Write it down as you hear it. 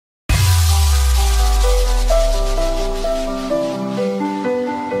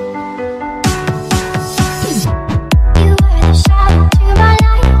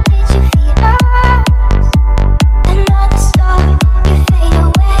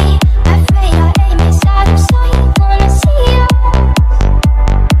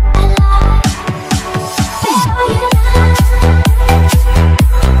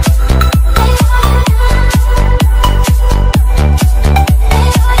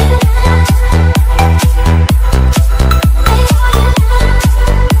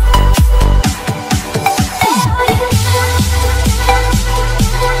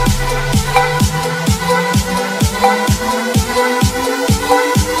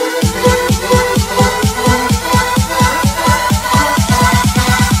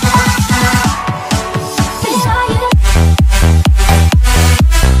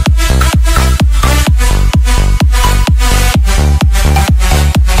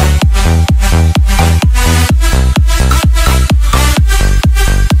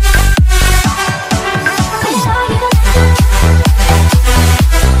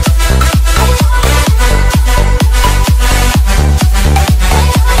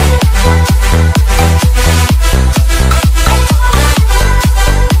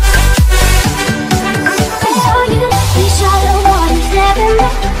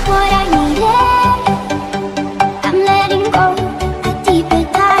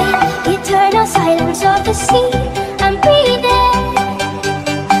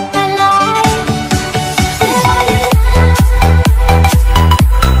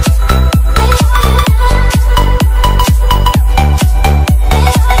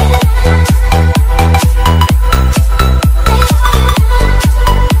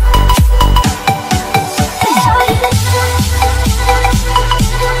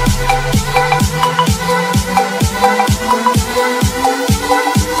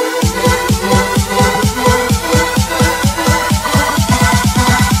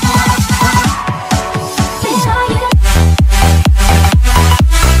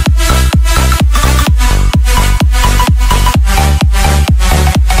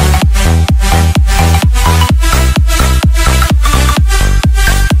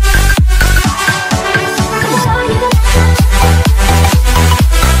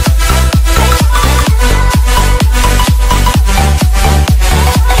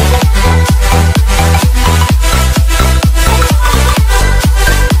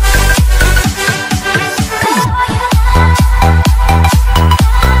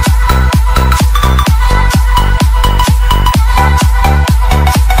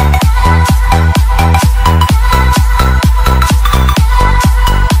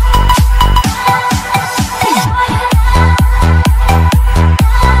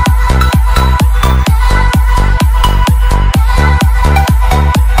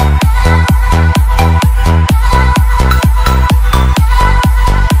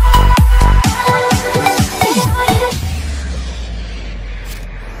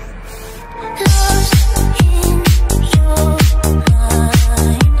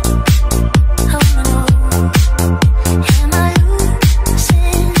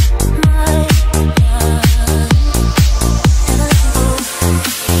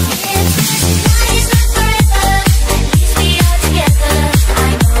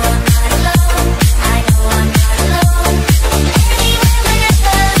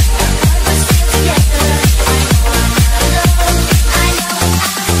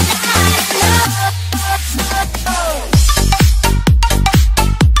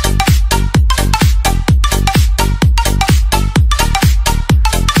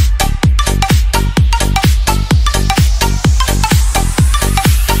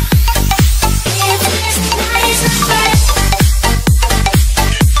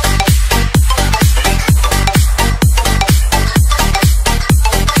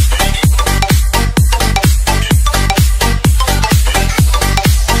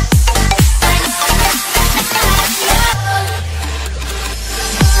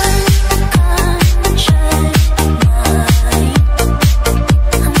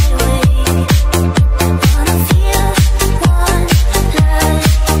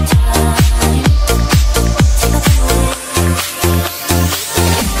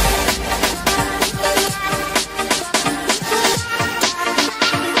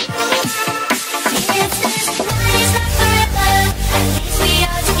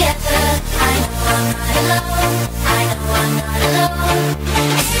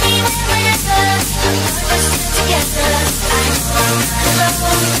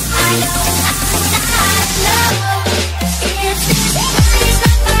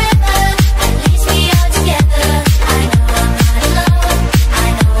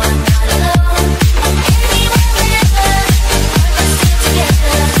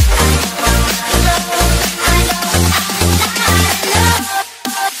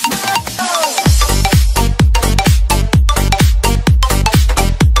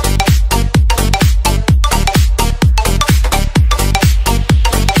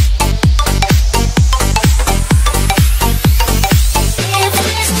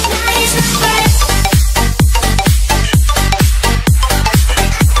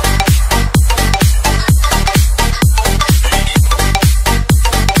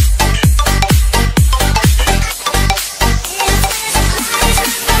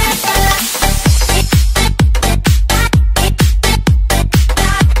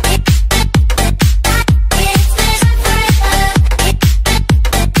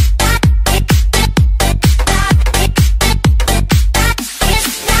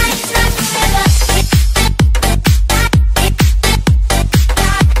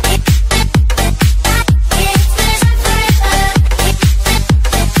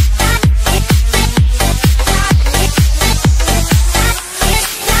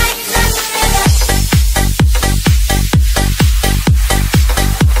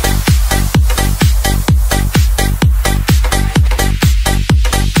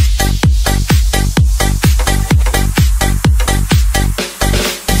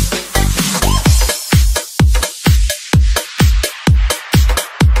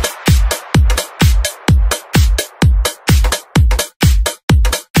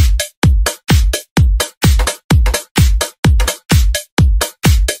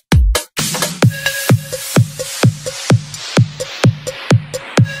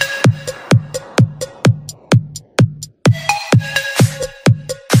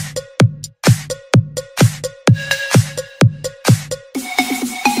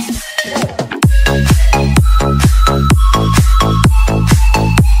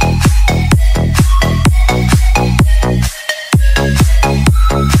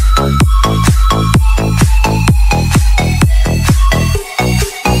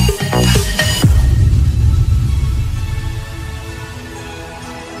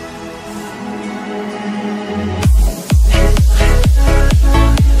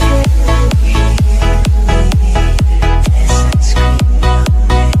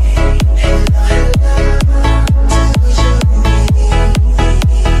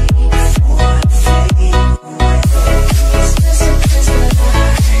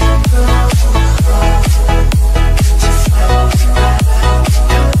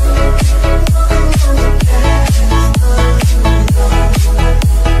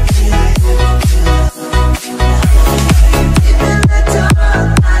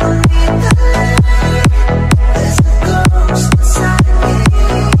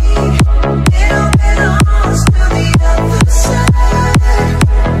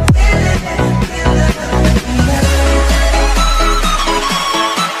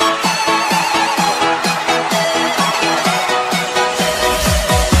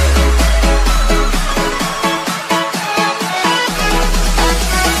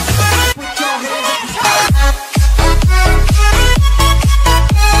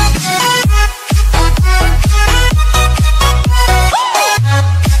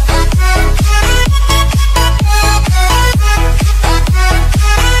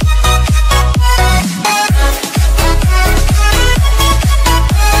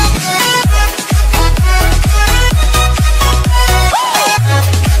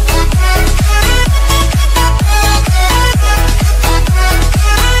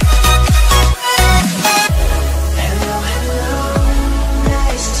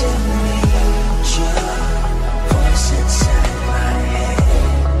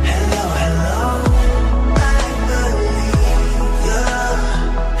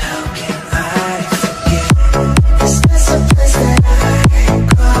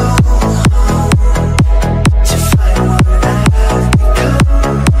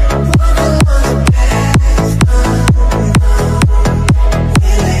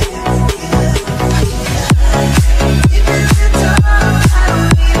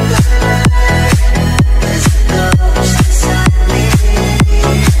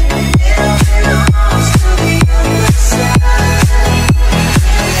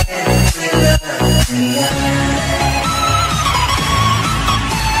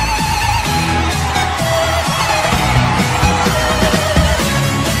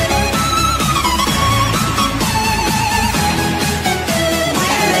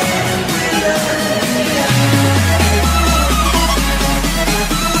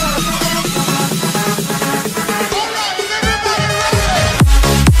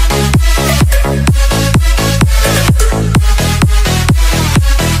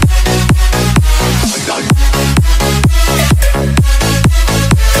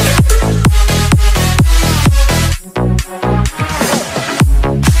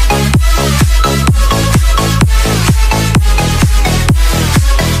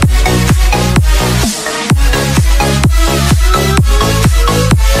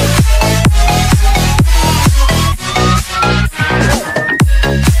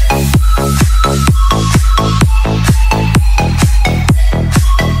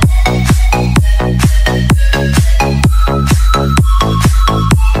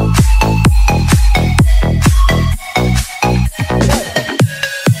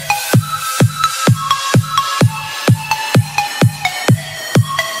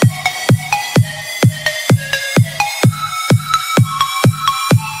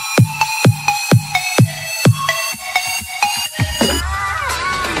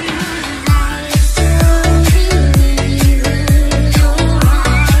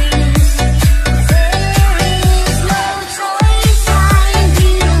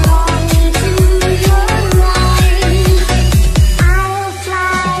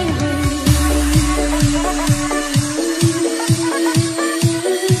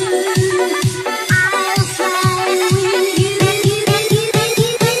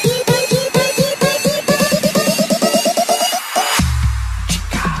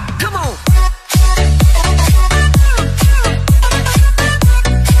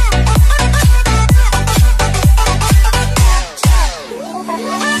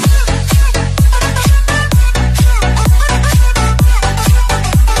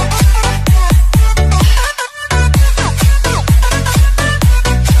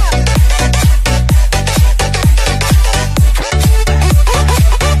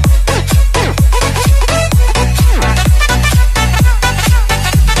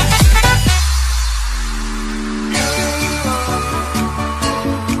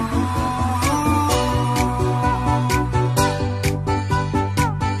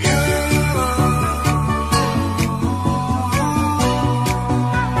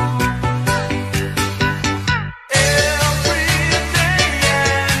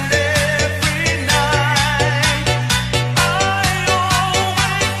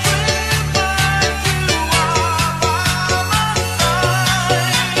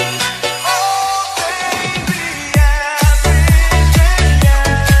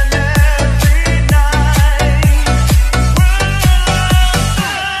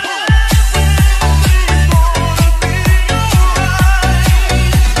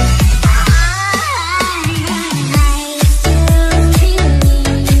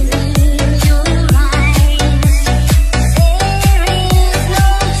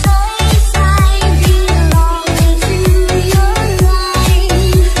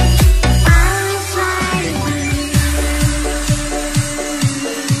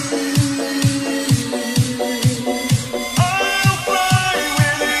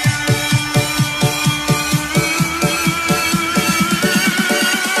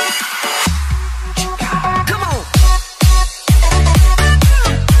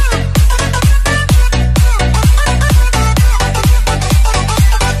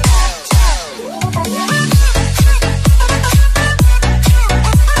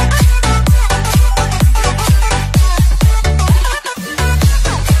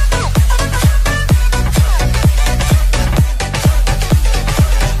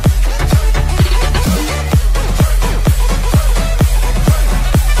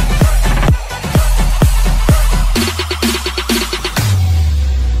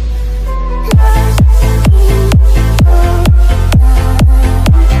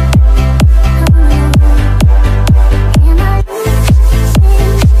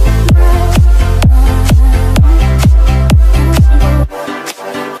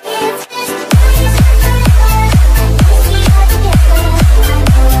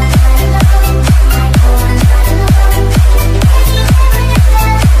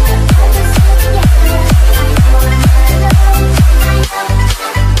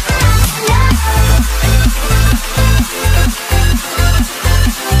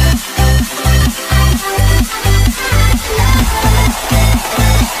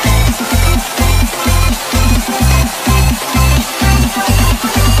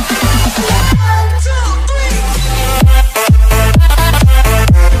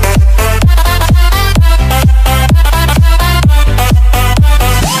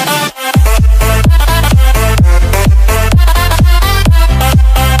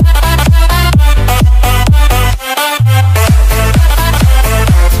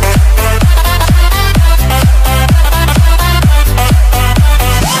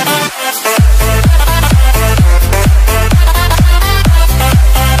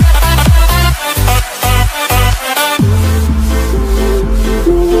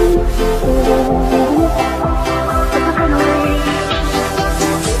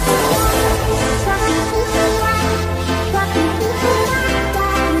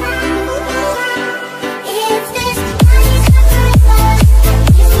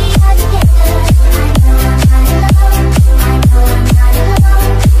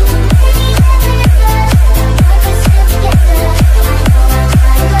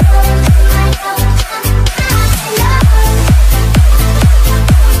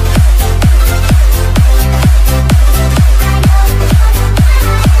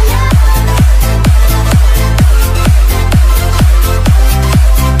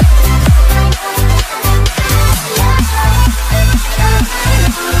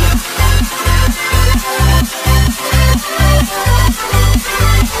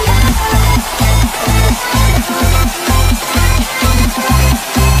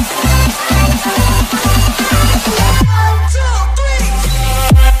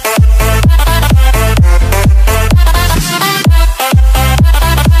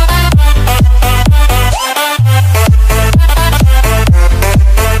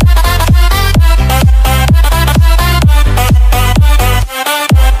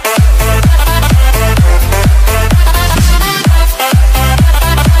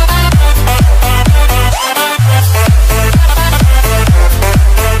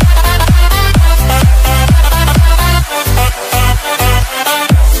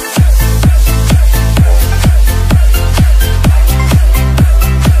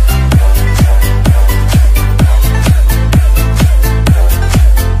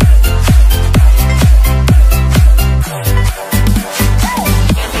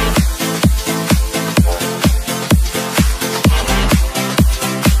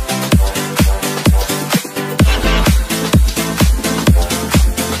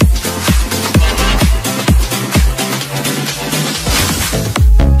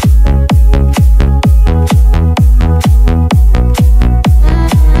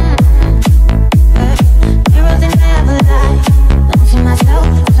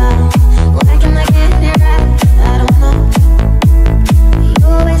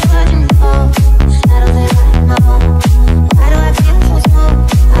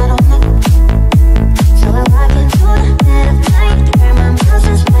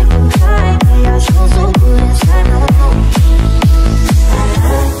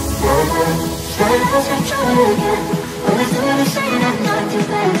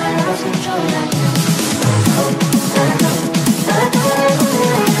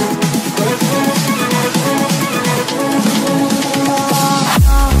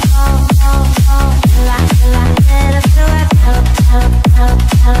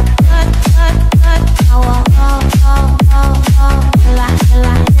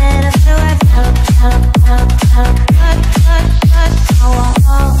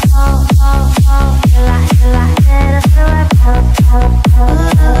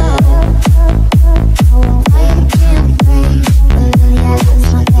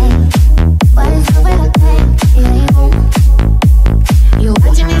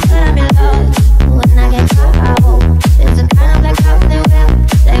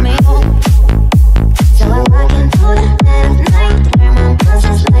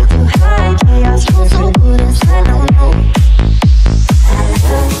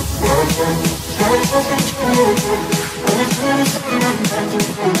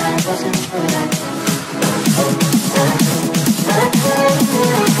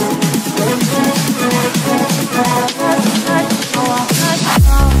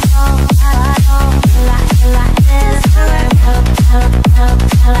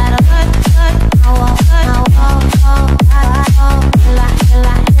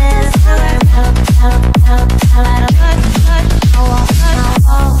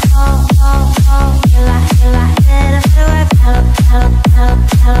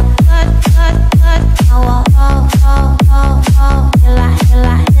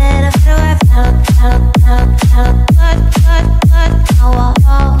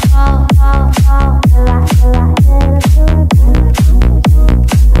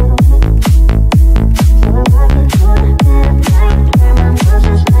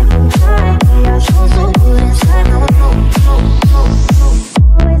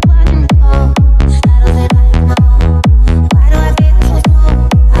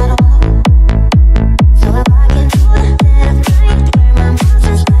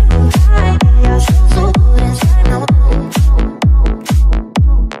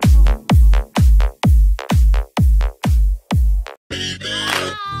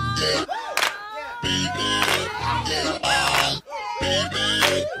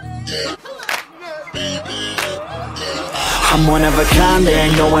I'm one of a kind, there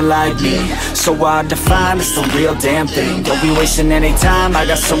ain't no one like me. So hard to find, it's the real damn thing. Don't be wasting any time, I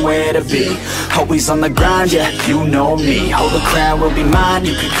got somewhere to be. Always on the grind, yeah, you know me. Hold the crown will be mine,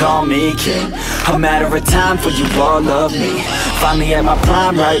 you can call me king. A matter of time for you all love me. Finally at my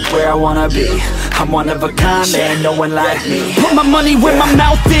prime, right where I wanna be. I'm one of a kind, there ain't no one like me. Put my money where my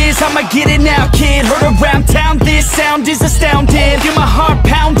mouth is, I'ma get it now, kid. Heard around town, this sound is astounding. Feel my heart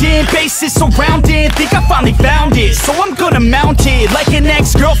pounding, bass is surrounding. Think I finally found it, so I'm gonna mount it. Like an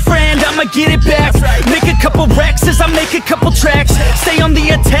ex-girlfriend, I'ma get it back. Make a couple racks as I make a couple tracks. Stay on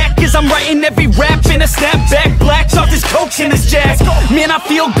the attack as I'm writing every rap in a snapback. Blacks off this coke and this jack. Man, I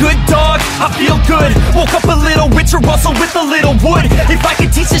feel good, dog, I feel good. Woke up a little richer, also with a little wood. If I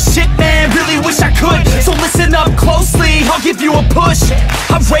could teach this shit, man, really wish I could. So listen up closely, I'll give you a push.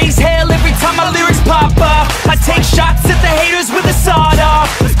 I raise hell every time my lyrics pop off. I take shots at the haters with a sawed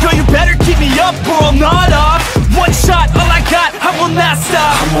off. Girl, you better keep me up or I'll nod off. One shot, all I got, I will not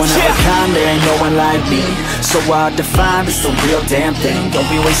stop. I'm one of a kind, there ain't no one like me. So hard to find, it's the real damn thing. Don't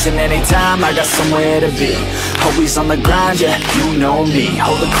be wasting any time, I got somewhere to be. Always on the grind, yeah, you know me.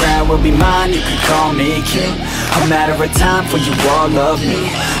 Hold the crown will be mine, you can call me king. A matter of time for you all love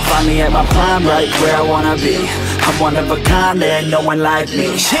me. Finally at my prime, right where I wanna be. I'm one of a kind, there ain't no one like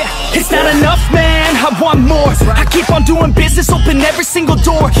me. Yeah, it's not enough, man, I want more. I keep on doing business, open every single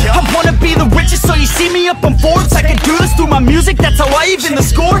door. I wanna be the richest, so you see me up on Forbes. I can do this through my music, that's how I even the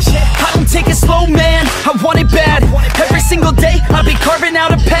score. I don't take it slow, man, I want it bad. Every single day, I'll be carving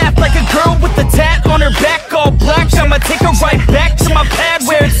out a path. Like a girl with a tat on her back, all black. I'ma take her right back to my pad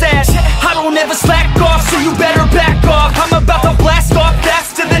where it's at. I don't ever slack off, so you better back off. I'm about to blast off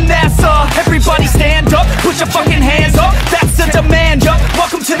faster than NASA. Everybody stand up, put your fucking hands up. That's the demand, yup.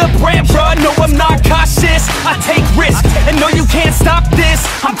 Welcome to the brand, bruh. No, I'm not cautious, I take risks. And no, you can't stop this,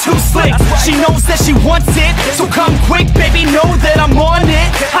 I'm too slick. She knows that she wants it, so come quick, baby, know that I'm on it.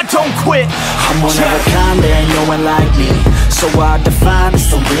 I don't quit. I'm one of a kind, there ain't no one like me. So hard to find,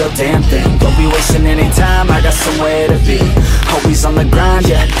 it's the real damn thing. Don't be wasting any time, I got somewhere to be. Always on the grind,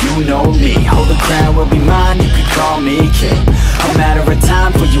 yeah, you know me. Hold the crown will be mine, you can call me king. A matter of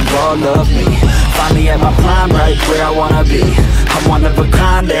time for you all love me. Finally at my prime, right where I wanna be. I'm one of a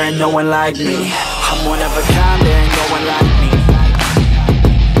kind, there ain't no one like me. I'm one of a kind, there ain't no one like me.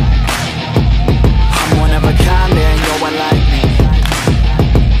 I'm one of a kind, there ain't no one like me.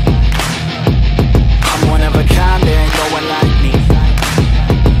 I'm one of a kind, there ain't no one like me.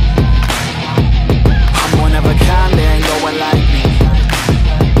 I'm one of a kind, there ain't no one like me.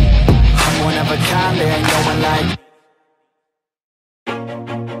 I'm one of a kind, there ain't no one like me.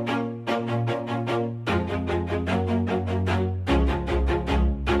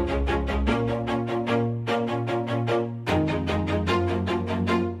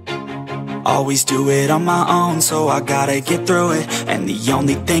 Always do it on my own, so I gotta get through it. And the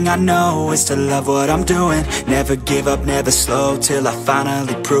only thing I know is to love what I'm doing. Never give up, never slow, till I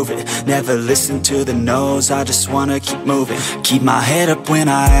finally prove it. Never listen to the no's, I just wanna keep moving. Keep my head up when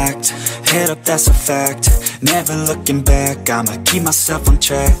I act, head up, that's a fact. Never looking back, I'ma keep myself on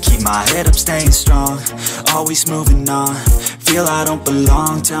track. Keep my head up, staying strong, always moving on. Feel I don't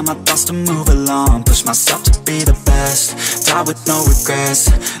belong, tell my thoughts to move along. Push myself to be the best, die with no regrets.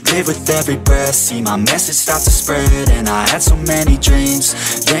 Live with every breath, see my message start to spread. And I had so many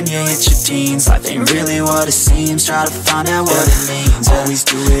dreams, then you hit your teens. Life ain't really what it seems, try to find out what it means. Always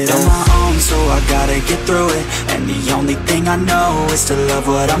do it on my own, so I gotta get through it. And the only thing I know is to love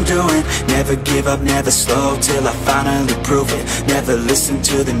what I'm doing. Never give up, never slow, till I finally prove it. Never listen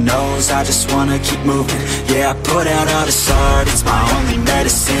to the no's, I just wanna keep moving. Yeah, I put out all this art, it's my only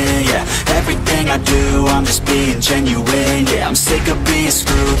medicine. Yeah, everything I do, I'm just being genuine. Yeah, I'm sick of being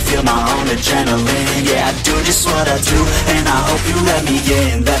screwed, feel my own adrenaline. Yeah, I do just what I do, and I hope you let me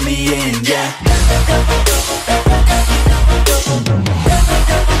in, yeah.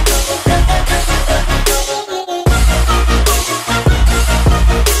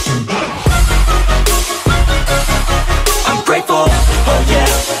 I'm grateful, oh yeah,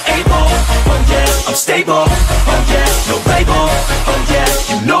 able, oh yeah, I'm stable, oh yeah, no label, oh yeah,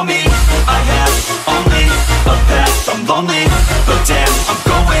 you know me, I have only a path, I'm lonely, but damn, I'm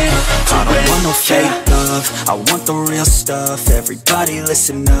going to win. I don't want no fake love, I want the real stuff. Everybody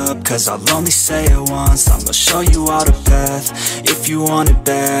listen up, cause I'll only say it once. I'm gonna show you all the path, if you want it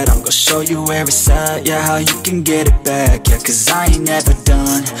bad. I'm gonna show you where it's at, yeah, how you can get it back. Yeah, cause I ain't never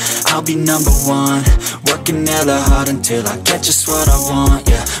done, I'll be number one. Working hella hard until I get just what I want,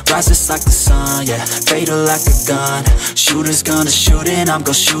 yeah. Rises like the sun, yeah. Fatal like a gun. Shooters gonna shoot and I'm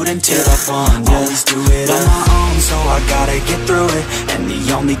gonna shoot until I won, yeah. Always do it on my own, so I gotta get through it. And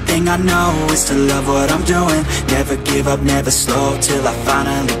the only thing I know is to love what I'm doing. Never give up, never slow, till I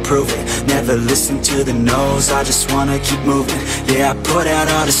finally prove it. Never listen to the no's, I just wanna keep moving. Yeah, I put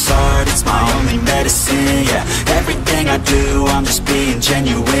out all this art, it's my only medicine, yeah. Everything I do, I'm just being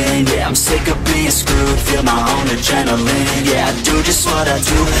genuine, yeah. I'm sick of being screwed, feel my own adrenaline, yeah. I do just what I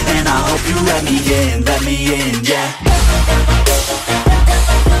do, and I hope you let me in, yeah.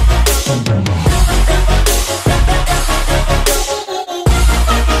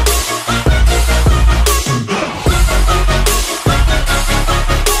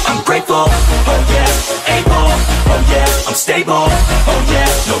 Grateful, oh yeah, able, oh yeah, I'm stable, oh yeah,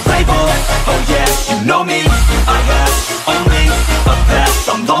 no label, oh yeah, you know me, I have only a path,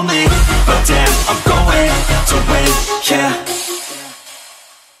 I'm lonely, but damn, I'm going to win, yeah.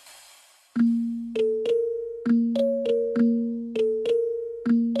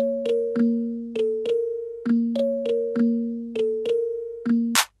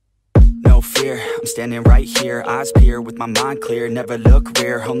 I'm standing right here, eyes peer with my mind clear. Never look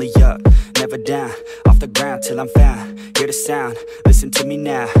rear, only up, never down. Off the ground till I'm found, hear the sound. Listen to me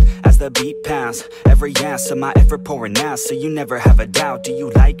now, as the beat pounds. Every ounce of my effort pouring out, so you never have a doubt. Do you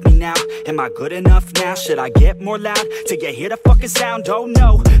like me now? Am I good enough now? Should I get more loud till you hear the fucking sound? Oh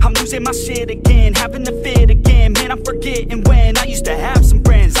no, I'm losing my shit again, having to fit again. Man, I'm forgetting when I used to have some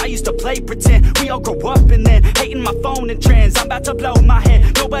friends. I used to play pretend, we all grow up and then hating my phone and trends. I'm about to blow my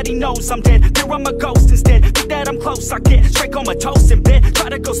head, nobody knows I'm dead. Fear I'm a ghost instead, think that I'm close, I get straight comatose in bed. Try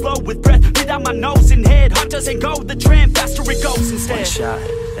to go slow with breath, breathe out my nose and head. Heart doesn't go the trend, faster it goes instead. One shot,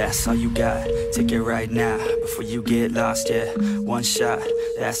 that's all you got, take it right now, before you get lost, yeah. One shot,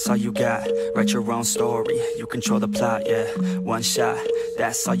 that's all you got, write your own story, you control the plot, yeah. One shot,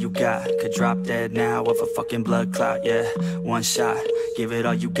 that's all you got, could drop dead now of a fucking blood clot, yeah. One shot, give it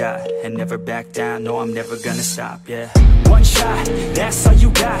all you got, and never back down, no I'm never gonna stop, yeah. One shot, that's all you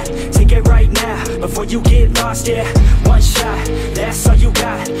got, take it right now, before you get lost, yeah. One shot, that's all you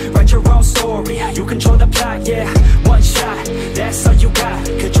got, write your own story, you control the plot, yeah. One shot, that's all you got,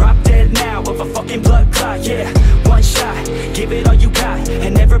 could drop dead now of a fucking blood clot, yeah. One shot, give it all you got,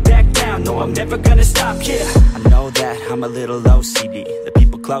 and never back down, no I'm never gonna stop, yeah. I know that I'm a little OCD, the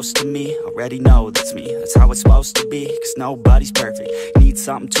people close to me already know that's me. That's how it's supposed to be, cause nobody's perfect. You need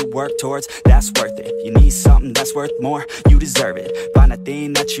something to work towards, that's worth it. You need something that's worth more, you deserve it. Find a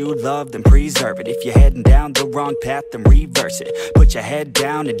thing that you love, then preserve it. If you're heading down the wrong path, then reverse it. Put your head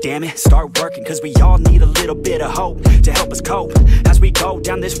down and damn it, start working. Cause we all need a little bit of hope to help us cope as we go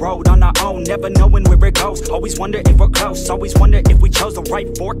down this road on our own, never knowing where it goes. Always wonder if we're close, always wonder if we chose the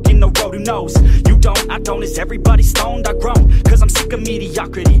right fork in the road. Who knows? You don't, I don't, is everybody stoned? I've grown, cause I'm sick of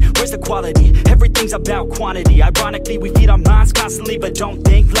mediocrity. Where's the quality? Everything's about quantity. Ironically, we feed our minds constantly, but don't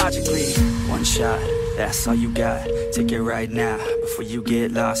think logically. One shot, that's all you got, take it right now, before you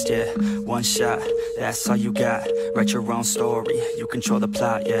get lost, yeah. One shot, that's all you got, write your own story, you control the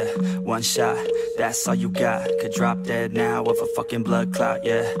plot, yeah. One shot, that's all you got, could drop dead now of a fucking blood clot,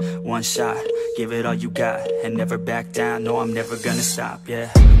 yeah. One shot, give it all you got, and never back down, no I'm never gonna stop, yeah.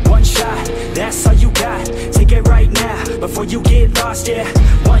 One shot, that's all you got, take it right now, before you get lost, yeah.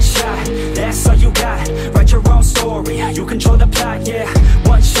 One shot, that's all you got, write your own story, you control the plot, yeah.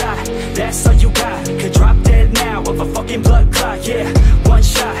 One shot, that's all you got, could drop dead now of a fucking blood clot, yeah. One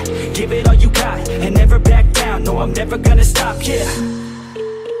shot, give it all you got, and never back down, no I'm never gonna stop, yeah.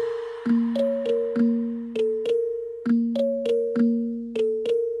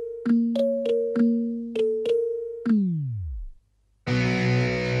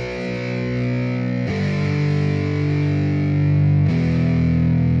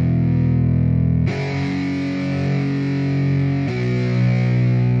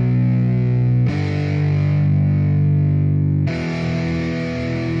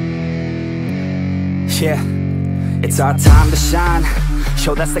 Yeah, it's our time to shine.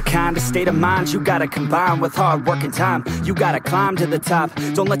 Show that's the kind of state of mind you gotta combine with hard work and time. You gotta climb to the top.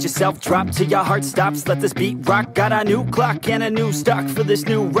 Don't let yourself drop till your heart stops. Let this beat rock. Got a new clock and a new stock for this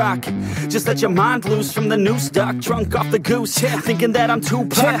new rock. Just let your mind loose from the new stock. Drunk off the goose, yeah. Thinking that I'm too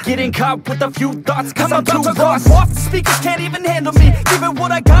pop. Getting caught with a few thoughts cause I'm too lost. Off the speakers can't even handle me. Giving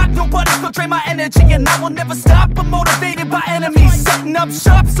what I got, nobody's gonna drain my energy. And I will never stop, I'm motivated by enemies. Setting up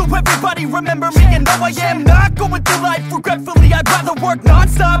shop so everybody remember me. And no, I am not going through life regretfully. I'd rather work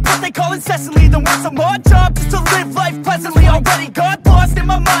non-stop, what they call incessantly, than work some odd job just to live life pleasantly. Already got lost in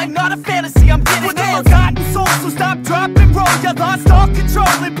my mind, not a fantasy. I'm getting ill-gotten souls So stop, drop, and roll. You lost all control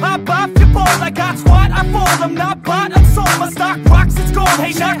and pop off your ball. I got squat, I fall. I'm not bought, I'm sold. My stock rocks, it's gold.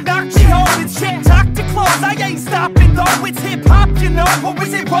 Hey, knock, knock, she home. It's shit, talk to close. I ain't stopping though. It's hip hop, you know, or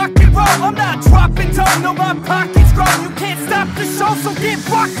is it rock and roll? I'm not dropping down. No, my pockets grow. You can't stop the show, so get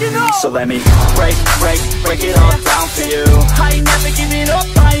rockin' up. So let me break it all down for you. I ain't never giving up.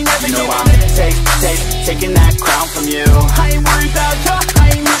 I ain't never You know giving I'm taking that crown from you. I ain't worried about you. I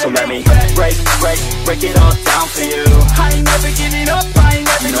ain't never So let me break. break it all down for you. I ain't never giving up. I ain't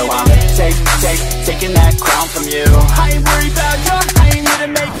never You know giving I'm taking that crown from you. I ain't worried about you. I ain't here to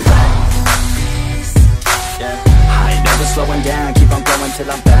make friends. Yeah. I ain't never slowing down, keep on going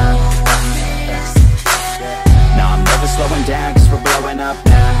till I'm down. No, I'm never slowing down, cause we're blowing up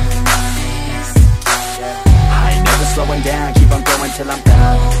now. I ain't never slowing down, keep on going till I'm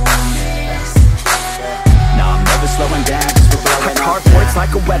down. No, I'm never slowing down, cause we're blowing up. Hard words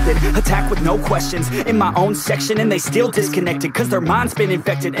like a weapon, attack with no questions. In my own section and they still disconnected, cause their mind's been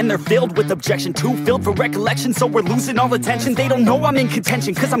infected and they're filled with objection. Too filled for recollection, so we're losing all attention. They don't know I'm in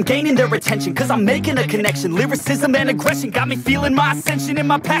contention, cause I'm gaining their attention, cause I'm making a connection. Lyricism and aggression got me feeling my ascension. In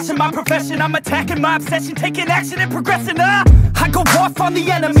my passion, my profession, I'm attacking my obsession, taking action and progressing. I go off on the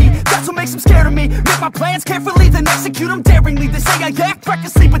enemy, that's what makes them scared of me. Make my plans carefully, then execute them daringly. They say I act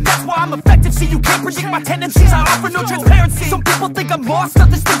recklessly, but that's why I'm effective. See, you can't predict my tendencies, I offer no transparency. Some people think I'm lost,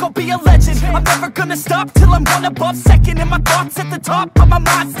 others think I'll be a legend. I'm never gonna stop till I'm one above second. And my thoughts at the top, but my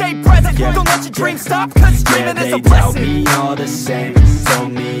mind stay present. Don't let your dreams stop, cause dreaming is a blessing. They tell me all the same,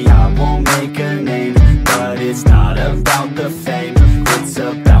 told me I won't make a name. But it's not about the fame, it's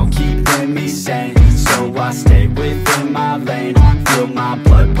about keeping me sane. So I stay within my lane, feel my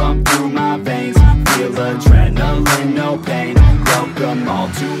blood pump through my veins. Feel adrenaline, no pain, welcome all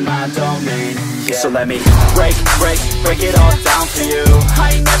to my domain. So let me break it all down for you.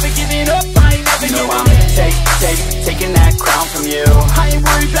 I ain't never giving up, I ain't never You know giving I'm taking that crown from you. I ain't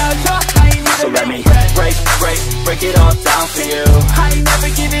worried about you, I ain't never So let me break. break it all down for you. I ain't never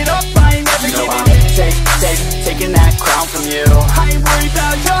giving up, I ain't never You know giving I'm taking that crown from you. I ain't worried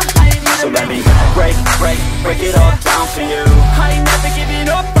about you, I ain't never So let me break it all down for you. I ain't never giving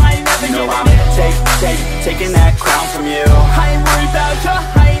up, I ain't never You know I'm giving taking that crown from you. I ain't worried about you,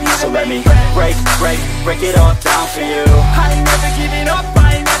 I ain't here So to let me make break it all down for you. I ain't never giving up,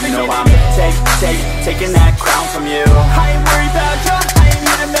 I ain't never You know I'm giving taking that crown from you. I ain't worried about you, I ain't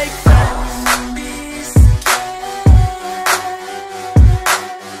here to make friends.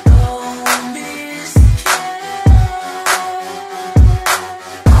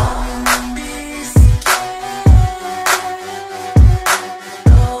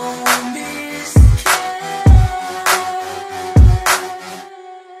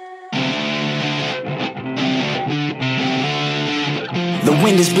 The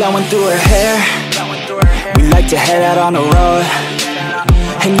wind is blowing through her hair. We like to head out on the road,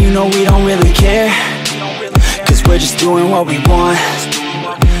 and you know we don't really care, cause we're just doing what we want.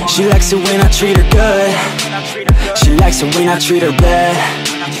 She likes it when I treat her good. She likes it when I treat her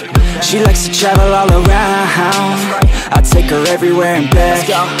bad. She likes to travel all around. I take her everywhere and back.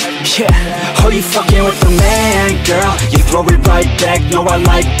 Yeah, oh, you fucking with the man, girl. You throw it right back, no, I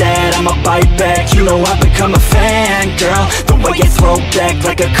like that. I'ma bite back, you know I've become a fan, girl. The way you throw back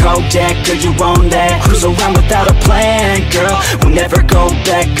like a Kodak, girl, you own that. Cruise around without a plan, girl. We'll never go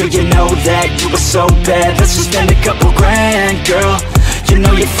back, girl, you know that. You were so bad, let's just spend a couple grand, girl. You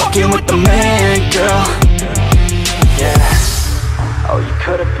know you're fucking with the man, girl. Yeah. Oh, you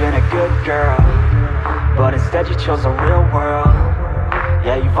could've been a good girl, but instead you chose a real world.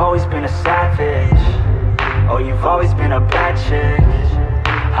 Yeah, you've always been a savage. Oh, you've always been a bad chick.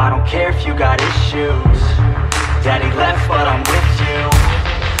 I don't care if you got issues. Daddy left, but I'm with you.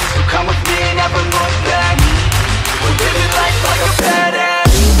 So come with me and never look back. We're living life like a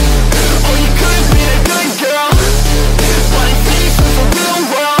badass. Oh, you could've been a good girl, but instead you chose a real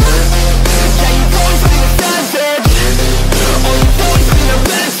world. Yeah, you've always been a savage. Oh, you've always been a bad chick.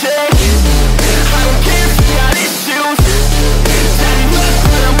 I don't care if you got issues. Daddy left, but I'm with you.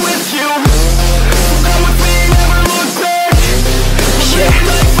 So come with me and never look back. We're living life like a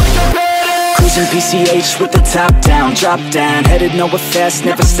badass. Cruising PCH with the top down, drop down, headed nowhere fast,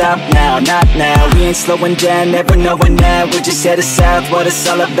 never stop now, not now. We ain't slowing down, never knowing that. We're just headed south, what it's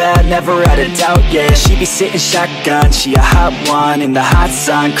all about, never out of doubt, yeah. She be sitting shotgun, she a hot one, in the hot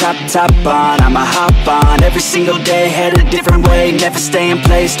sun, crop top on, I'ma hop on. Every single day, head a different way, never stay in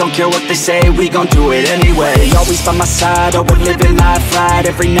place, don't care what they say, we gon' do it anyway. Always by my side, oh, we're living life right.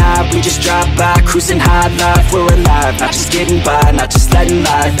 Every night, we just drive by, cruising high life, we're alive. Not just getting by, not just letting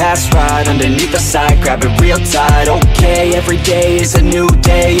life pass right underneath neath the side, grab it real tight. Okay, every day is a new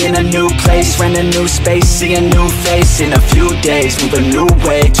day in a new place, rent a new space, see a new face in a few days. Move a new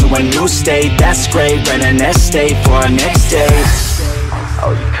way to a new state, that's great. Rent an estate for our next date.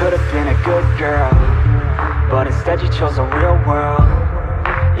 Oh, you could have been a good girl, but instead you chose a real world.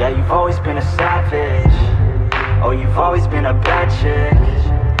 Yeah, you've always been a savage. Oh, you've always been a bad chick.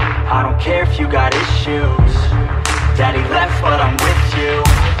 I don't care if you got issues. Daddy left, but I'm with you.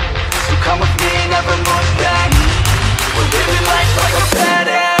 So come with me, never look back. We're living life like a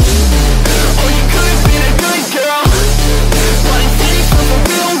badass. Oh, you could have been a good girl, but instead you chose a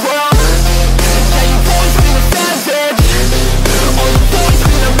real world. Yeah, you've always been a savage. Oh, you've always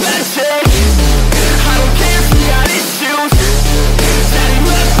been a bad chick. I don't care if you got issues. Daddy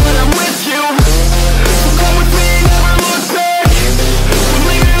left, but I'm with you. So come with me, never look back. We're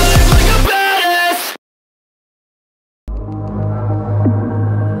living life like a badass.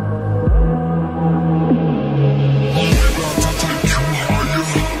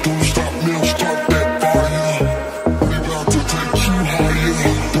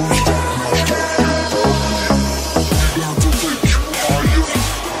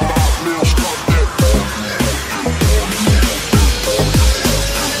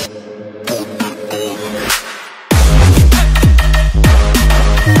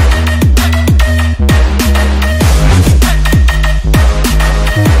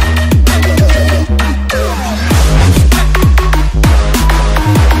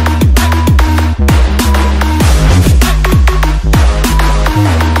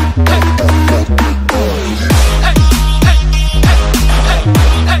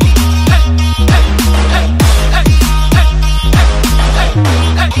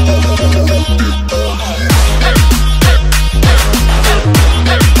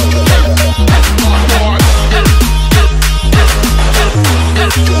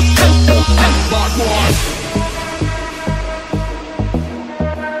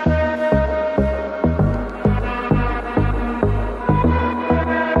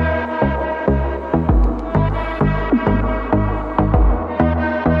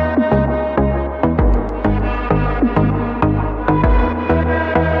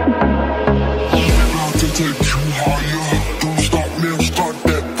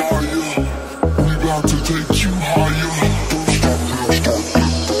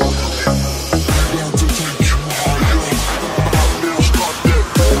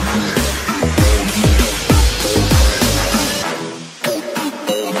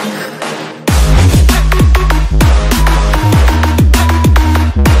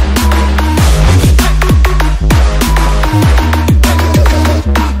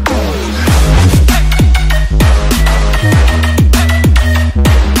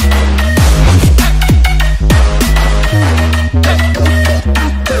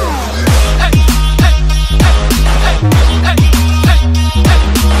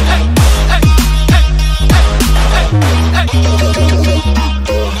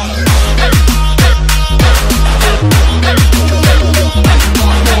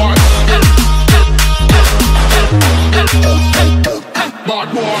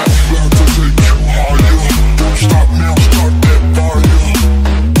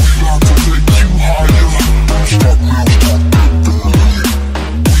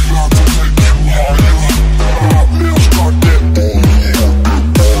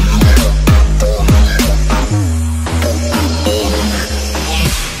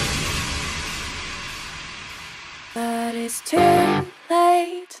 But it's too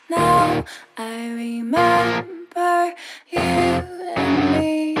late now. I remember you and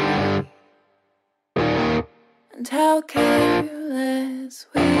me, and how careless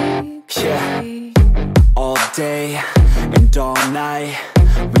we could be. All day and all night,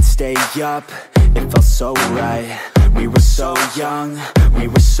 we'd stay up, it felt so right. We were so young, we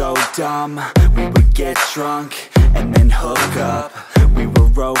were so dumb. We would get drunk and then hook up. We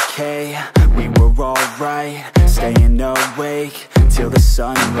were okay, we were alright, staying awake till the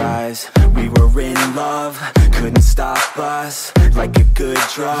sunrise. We were in love, couldn't stop us, like a good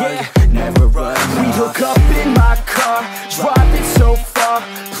drug, never enough. We hook up in my car, driving so far,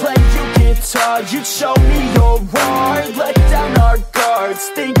 play you guitar, you'd show me your art. Let down our guards,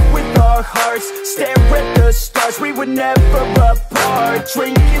 think with our hearts, stare at the stars. We were never apart,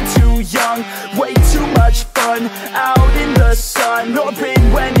 drinking too young, way too much fun, out in the sun, orbit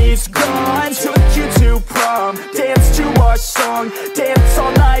when it's gone. Took you to prom, dance to our song, dance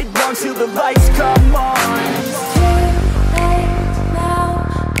all night long till the lights come on.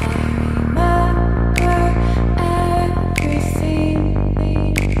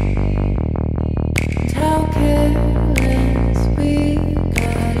 How careless we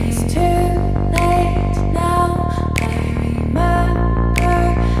got. It's too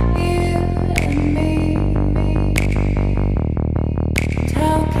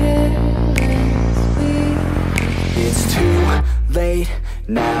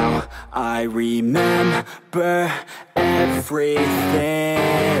I remember everything,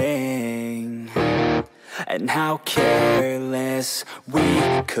 and how careless we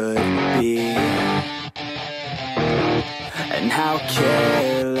could be, and how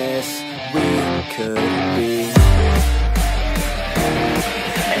careless we could be,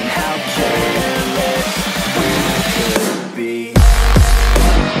 and how careless we could be.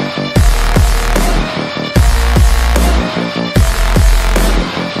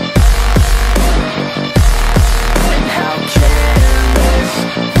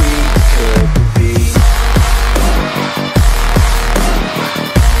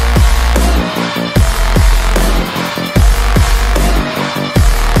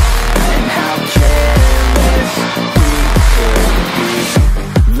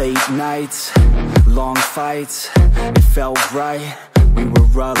 Nights, long fights, it felt right, we were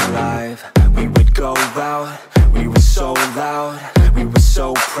alive. We would go out, we were so loud, we were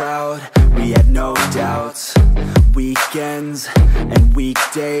so proud, we had no doubts. Weekends and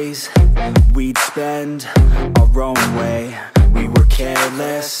weekdays, we'd spend our own way. We were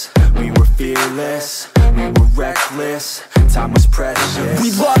careless, we were fearless, we were reckless, time was precious.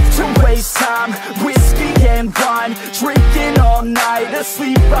 We loved to waste time, whiskey and wine, drinking all night,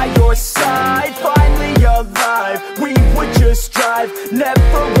 asleep by your side. Finally alive, we would just drive,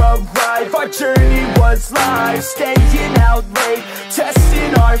 never arrive. Our journey was life, staying out late,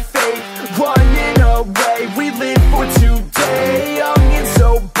 testing our fate, running away. We live for today, young and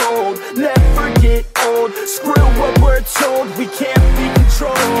so bold, never get old. Screw what we're told, we can't be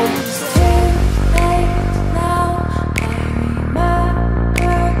controlled.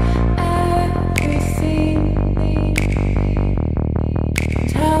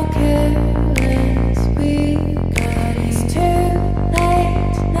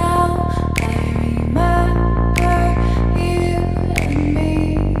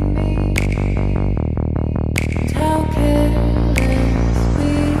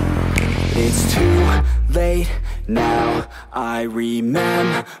 Late now, I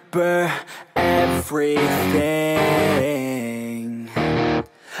remember everything,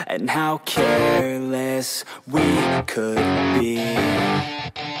 and how careless we could be,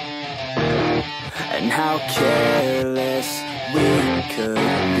 and how careless we could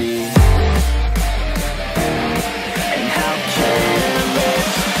be, and how careless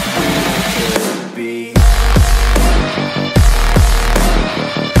we could be.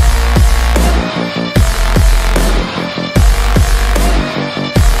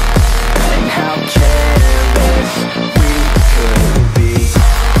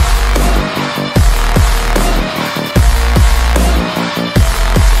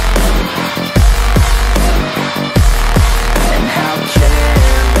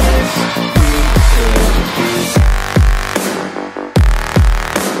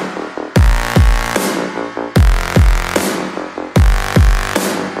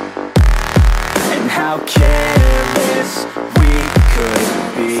 How careless we could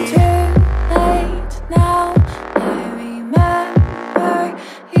be. It's too late now, I remember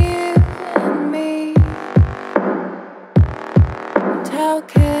you and me, and how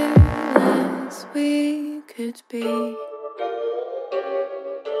careless we could be.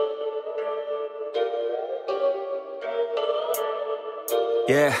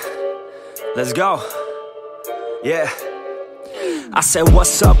 Yeah, let's go. Yeah. I said,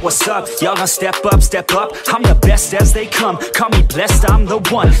 what's up, y'all gonna step up, I'm the best as they come, call me blessed, I'm the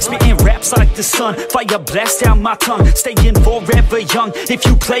one, spitting raps like the sun, fire blast down my tongue, staying forever young, if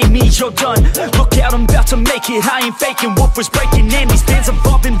you play me, you're done, look out, I'm about to make it, I ain't faking, woofers breaking in, these fans have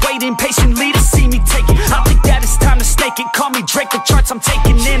all been waiting patiently to see me take it, I think that it's time to snake it, call me Drake, the charts I'm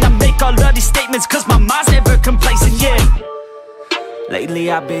taking in, I make all of these statements, cause my mind's never complacent, yeah.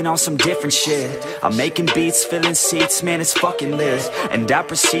 Lately I've been on some different shit. I'm making beats, filling seats, man it's fucking lit. And I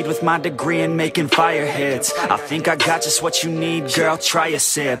proceed with my degree in making fire hits. I think I got just what you need, girl, try a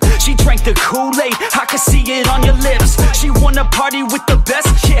sip. She drank the Kool-Aid, I could see it on your lips. She wanna party with the best,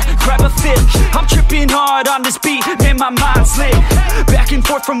 yeah, grab a fit. I'm tripping hard on this beat, man my mind's lit. Back and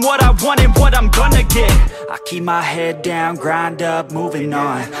forth from what I want and what I'm gonna get. I keep my head down, grind up, moving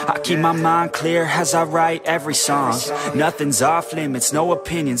on. I keep my mind clear as I write every song. Nothing's off limits, no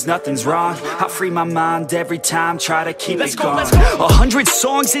opinions, nothing's wrong. I free my mind every time, try to keep it going. 100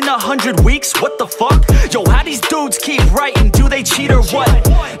 songs in 100 weeks, what the fuck? Yo, how these dudes keep writing, do they cheat or what?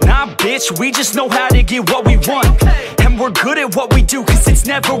 Nah bitch, we just know how to get what we want. And we're good at what we do, cause it's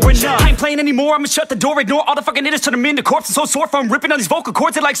never enough. I ain't playing anymore, I'ma shut the door, ignore all the fucking hitters, turn them into corpses. So sore from ripping on these vocal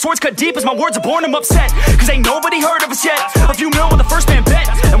cords, they like swords cut deep as my words are born, I'm upset. Cause ain't nobody heard of us yet. A few mil with the first man bet,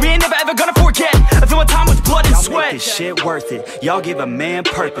 and we ain't never ever gonna forget. I feel my time with blood and sweat. This shit shit worth it. Y'all give a man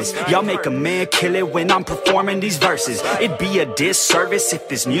purpose, y'all make a man kill it when I'm performing these verses. It'd be a disservice if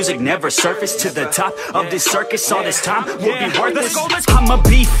this music never surfaced to the top of this circus. All this time would be worthless. I'ma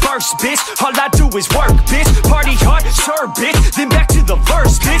be first, bitch. All I do is work, bitch. Party hard, sure, bitch. Then back to the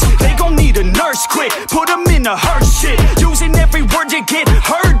verse, bitch. They gon' need a nurse quick. Put them in a hearse shit. Using every word to get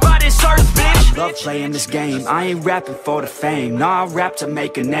heard by this earth, bitch. Love playing this game. I ain't rapping for the fame. Nah, I rap to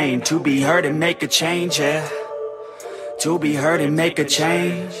make a name. To be heard and make a change, yeah. To be heard and make a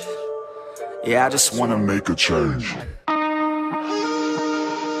change. Yeah, I just wanna make a change.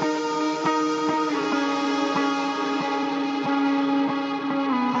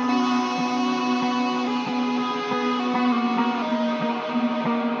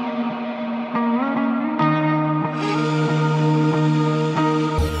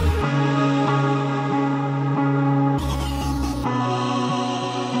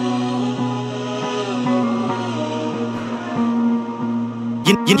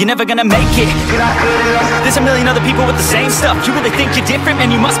 You're never gonna make it. There's a million other people with the same stuff. You really think you're different?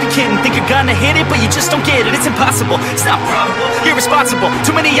 Man, you must be kidding. Think you're gonna hit it, but you just don't get it. It's impossible, it's not probable. You're irresponsible,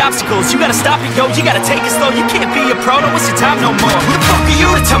 too many obstacles. You gotta stop it, yo, you gotta take it slow. You can't be a pro, don't waste your time no more. Who the fuck are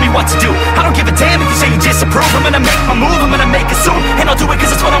you to tell me what to do? I don't give a damn if you say you disapprove. I'm gonna make my move, I'm gonna make it soon. And I'll do it cause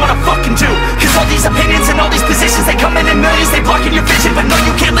it's what I wanna fucking do. Cause all these opinions and all these positions, they come in millions, they blocking your vision. But no,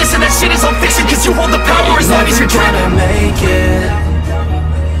 you can't listen, that shit is all fiction. Cause you hold the power as long as you're dreaming. Make it.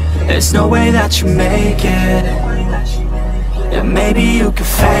 There's no way that you make it. Yeah, maybe you could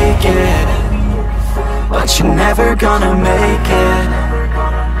fake it, but you're never gonna make it.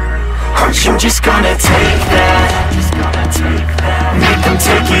 Aren't you just gonna take that? Make them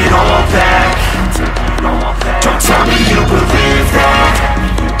take it all back. Don't tell me you believe that.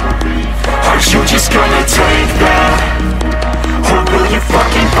 Aren't you just gonna take that? Or will you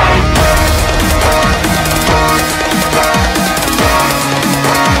fucking fight back?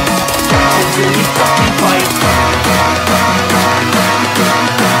 Will you fucking fight?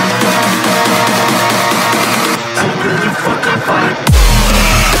 Will you fucking fight?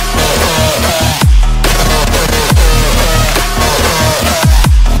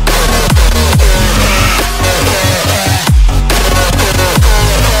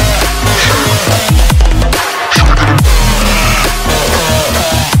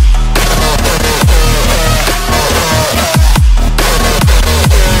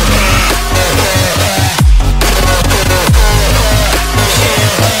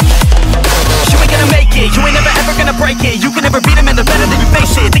 You can never beat them and they're better than you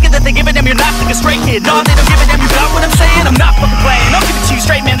face it. Thinking that they're giving them, you're not like a stray kid. No, they don't give a damn, you got what I'm saying? I'm not fucking playing, I'll give it to you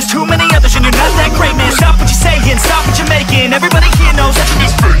straight, man. There's too many others and you're not that great, man. Stop what you're saying, stop what you're making. Everybody here knows that you're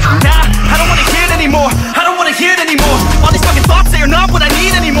just fake. Nah, I don't wanna hear it anymore. I don't wanna hear it anymore. All these fucking thoughts, they are not what I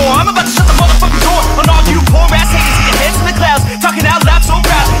need anymore. I'm about to shut the motherfucking door on all you poor ass haters with your heads in the clouds. Talking out loud so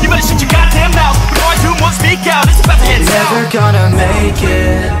proud, you better shut your goddamn mouth before I do more speak out. It's about to head south. You're never gonna make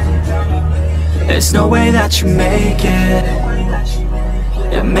it. There's no way that you make it.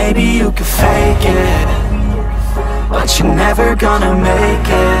 Yeah, maybe you could fake it, but you're never gonna make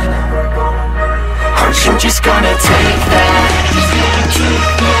it. Aren't you just gonna take that?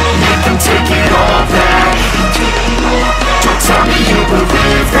 Make them take it all back. Don't tell me you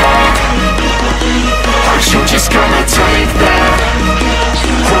believe that. Aren't you just gonna take that?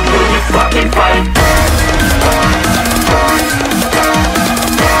 Or will you fucking fight back?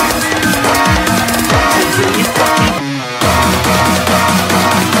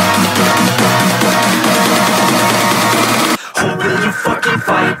 Will you fucking fucking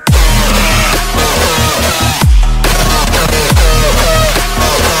fight?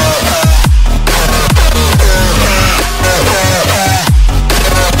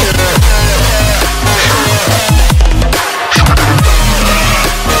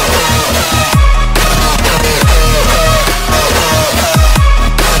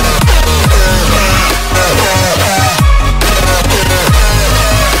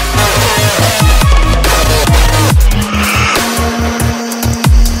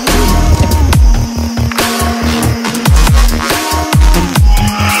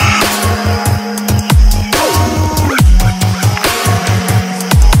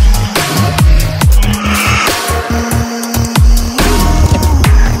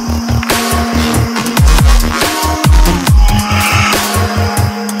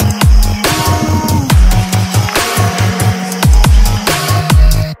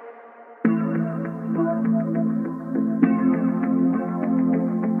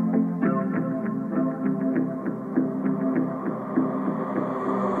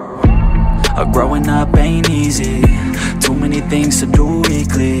 Growing up ain't easy. Too many things to do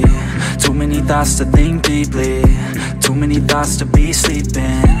weekly. Too many thoughts to think deeply. Too many thoughts to be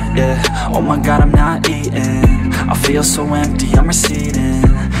sleeping, yeah. Oh my god, I'm not eating. I feel so empty, I'm receding.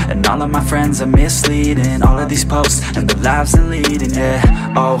 And all of my friends are misleading. All of these posts and the lives they're leading,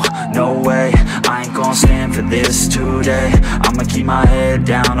 yeah. Oh, no way, I ain't gon' stand for this today. I'ma keep my head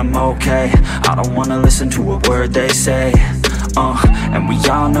down, I'm okay. I don't wanna listen to a word they say. And we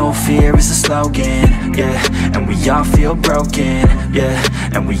all know fear is a slogan, yeah. And we all feel broken, yeah.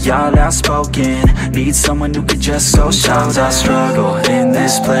 And we all outspoken. Need someone who could just go shout. Sometimes I struggle in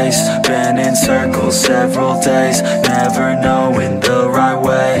this place. Been in circles several days, never knowing the right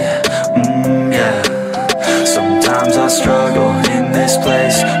way, yeah. Sometimes I struggle in this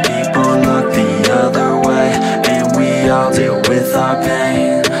place. People look the other way, and we all deal with our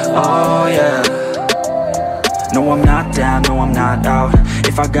pain, oh yeah. No, I'm not down, no, I'm not out.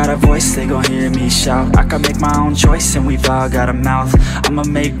 If I got a voice, they gon' hear me shout. I can make my own choice and we've all got a mouth. I'ma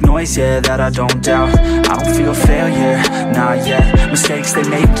make noise, yeah, that I don't doubt. I don't feel failure, not yet. Mistakes they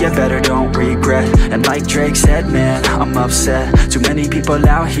make, yeah, better don't regret. And like Drake said, man, I'm upset. Too many people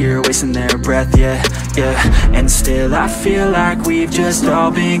out here wasting their breath, yeah, yeah. And still I feel like we've just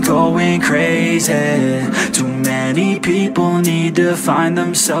all been going crazy. Too many people need to find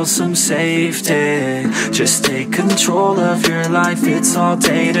themselves some safety. Just take control of your life, it's all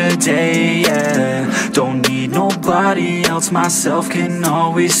day to day, yeah. Don't need nobody else, myself can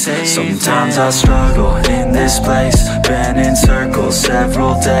always save. Sometimes I struggle in this place. Been in circles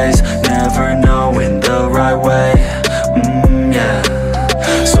several days, never knowing the right way, yeah.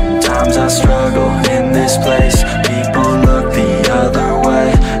 Sometimes I struggle in this place. People look the other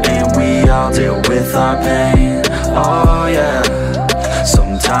way, and we all deal with our pain, oh yeah.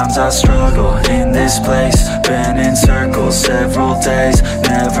 Sometimes I struggle in this place. Been in circles several days,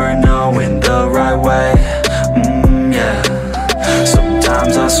 never knowing the right way, yeah.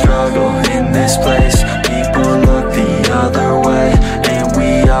 Sometimes I struggle in this place. People look the other way, and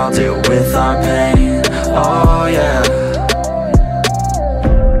we all deal with our pain, oh yeah.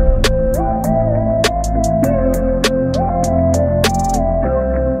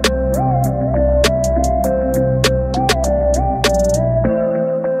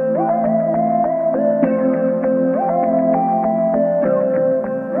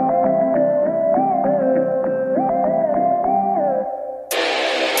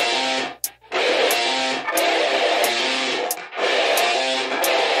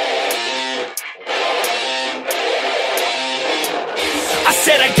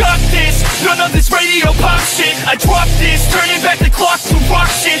 I dropped this, turning back the clock to rock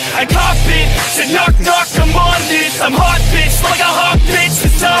shit. I cop it, said knock knock, I'm on this. I'm hot bitch, like a hot bitch,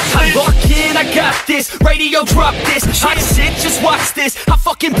 the top list. I lock in, I got this, radio drop this. Hot shit, just watch this, I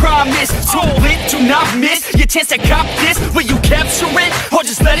fucking promise. Too lit, do not miss your chance to cop this. Will you capture it, or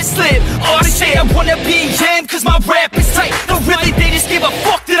just let it slip? All they say I wanna be in, cause my rap is tight. No really, they just give a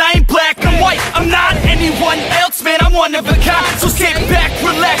fuck that I ain't black and white. I'm not anyone else, man, I'm one of a kind. So sit back,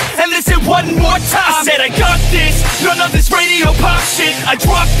 relax, and listen one more time. I said I got this, none of this radio pop shit. I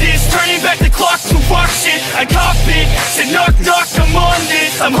dropped this, turning back the clock to rock shit. I cop it, said knock knock, I'm on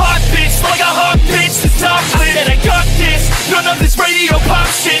this. I'm hot bitch, like a hot bitch, the top lit. I said I got this, none of this radio pop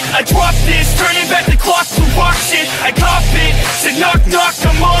shit. I dropped this, turning back the clock to rock shit. I cop it, said knock knock,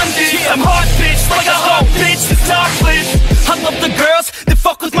 I'm on this. I'm hot bitch, like a hot bitch, the top lit. I love the girls that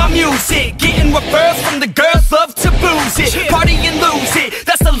fuck with my music, getting referrals from the girls love to booze it. Party and lose it,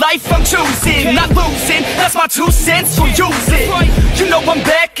 that's the life I'm choosing. Not losing, that's my 2 cents, so use it. You know I'm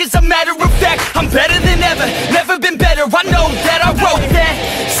back, as a matter of fact. I'm better than ever, never been better. I know that, I wrote that.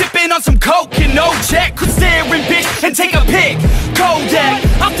 Sipping on some coke and no jack. Could stare and bitch and take a pic. Kodak,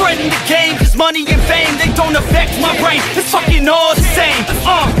 I threaten the game, cause money and fame, they don't affect my brain. It's fucking all the same.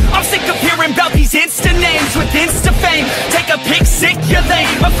 I'm sick of hearing about these Insta names with Insta fame. Take a pic, sick, you're lame.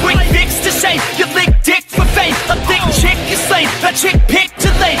 A quick fix to shame, you lick dick for fame. A thick chick is slain, a chick picked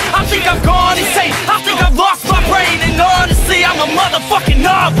too late. I think I've gone insane, I think I've lost my brain. And honestly, I'm a motherfucking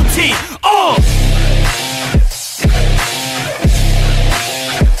novelty.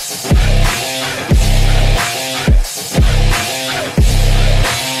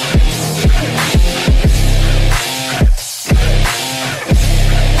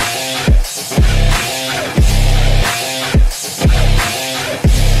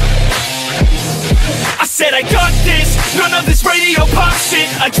 Said I got this, none of this radio pop shit.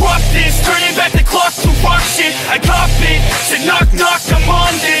 I dropped this, turning back the clock to rock shit. I cop it, said knock knock, I'm on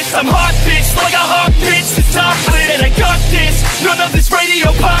this. I'm hot bitch, like a hot bitch, the top lit. Said I got this, none of this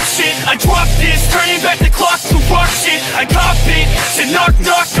radio pop shit. I dropped this, turning back the clock to rock shit. I cop it, said knock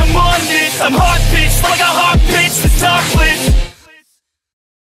knock, I'm on this. I'm hot bitch, like a hot bitch, the top lit.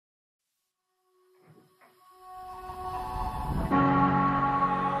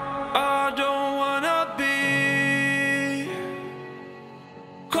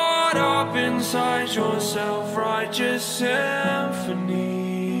 write your self-righteous symphony.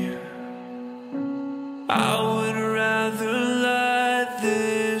 I would rather let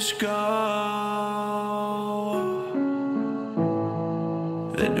this go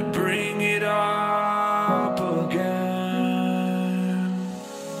than to bring it up again.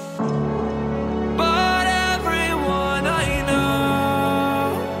 But everyone I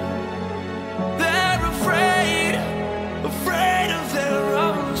know, they're afraid of their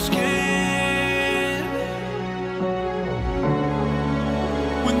own skin,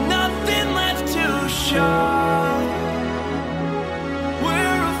 with nothing left to show.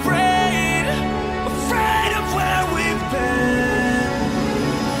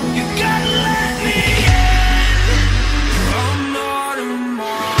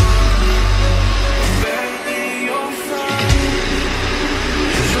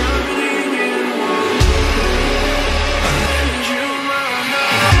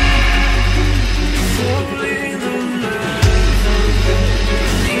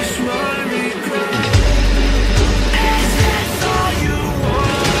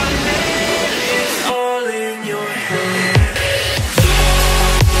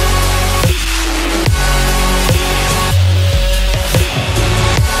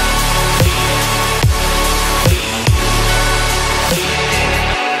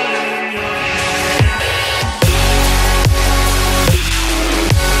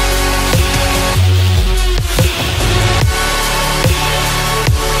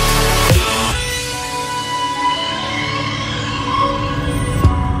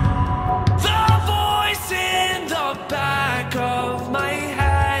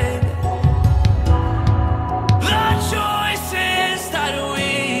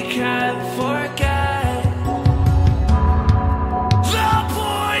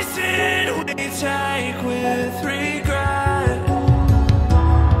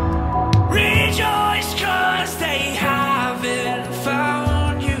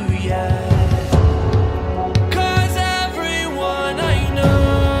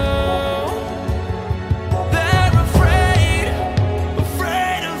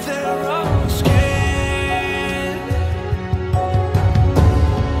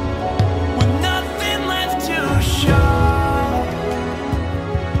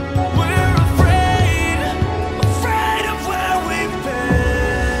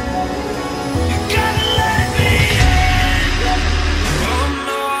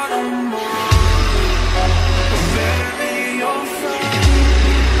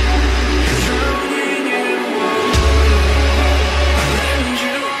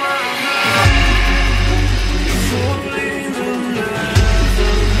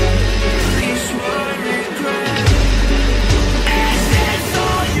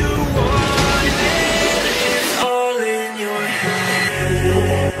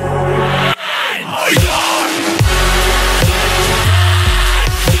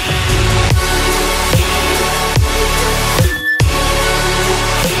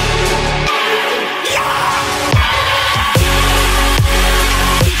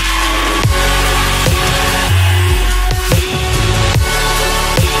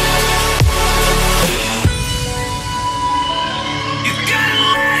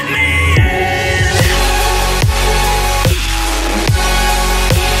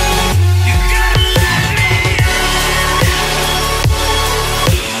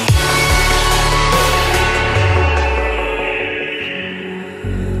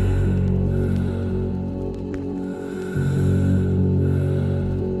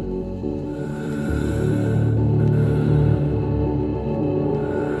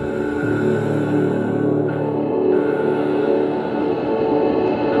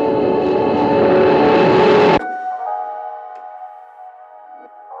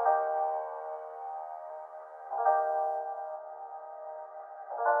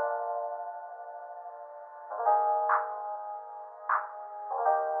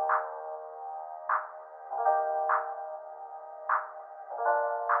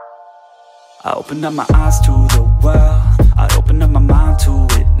 I open up my eyes to the world, I open up my mind to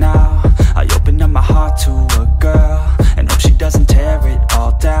it now. I open up my heart to a girl, and hope she doesn't tear it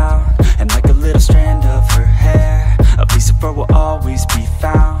all down. And like a little strand of her hair, a piece of her will always be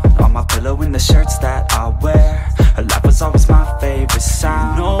found on my pillow in the shirts that I wear. Her laugh was always my favorite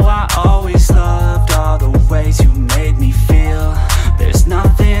sound. You know I always loved all the ways you made me feel. There's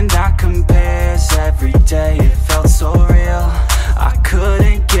nothing that compares, every day it felt so real. I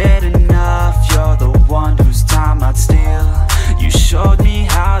couldn't get enough, you're the one whose time I'd steal. You sure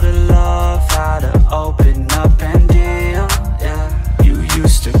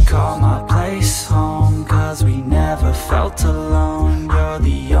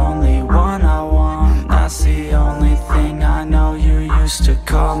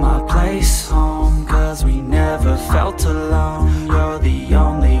my place home, 'cause we never felt alone. You're the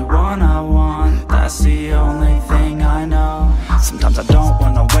only one I want, that's the only thing I know. Sometimes I don't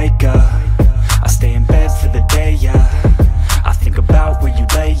wanna wake up, I stay in bed for the day, yeah. I think about where you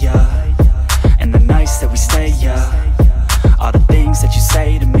lay, yeah, and the nights that we stay, yeah. All the things that you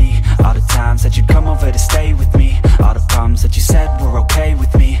say to me, all the times that you come over to stay with me, all the problems that you said were okay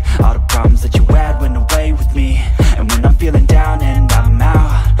with me, all the problems that you had went away with me. And when I'm feeling down and I'm out,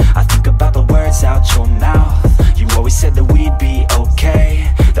 I think about the words out your mouth. You always said that we'd be okay,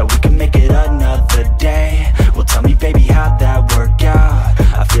 that we could make it another day. Well, tell me, baby, how'd that work out?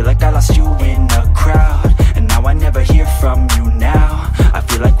 I feel like I lost you in a crowd, and now I never hear from you now. I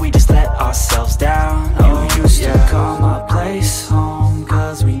feel like we just let ourselves down. You used to call my place home,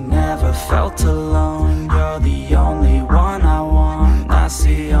 'cause we never felt alone. You're the only one I want, that's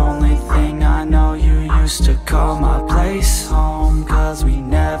the only thing I know. You used to call my place home, 'cause we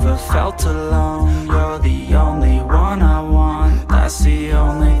never felt alone. You're the only one I want, that's the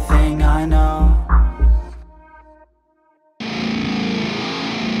only thing I know.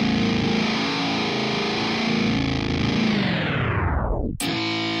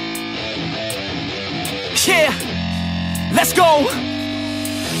 Yeah, let's go.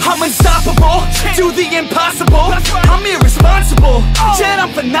 I'm unstoppable, do the impossible. I'm irresponsible, yet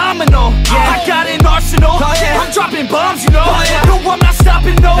I'm phenomenal. I got an arsenal, I'm dropping bombs, you know. No, I'm not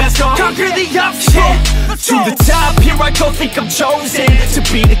stopping, no. Conquer the obstacle. To the top, here I go, think I'm chosen to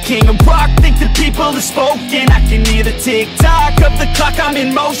be the king of rock, think the people have spoken. I can hear the tick-tock of the clock, I'm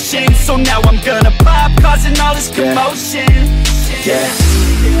in motion. So now I'm gonna pop, causing all this commotion. Yeah,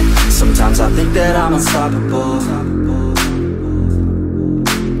 sometimes I think that I'm unstoppable.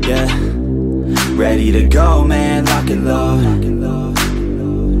 Yeah, ready to go, man, lock and load.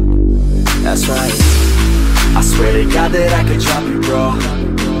 That's right, I swear to God that I could drop you, bro.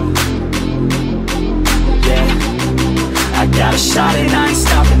 Yeah, I got a shot and I ain't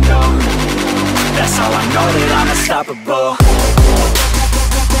stopping, no. That's how I know that I'm unstoppable.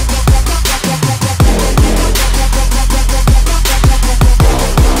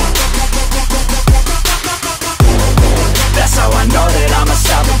 That's how I know that I'm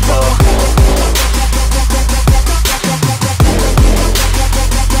unstoppable.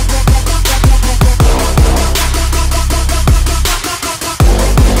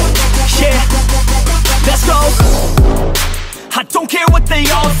 Yeah, let's go. I don't care what they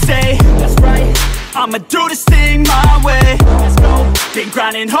all say. That's right, I'ma do this thing my way. Let's go. Been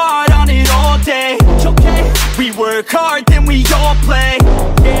grinding hard on it all day. Okay, we work hard, then we all play.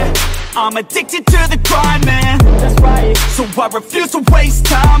 Yeah, I'm addicted to the grind, man. That's right, so I refuse to waste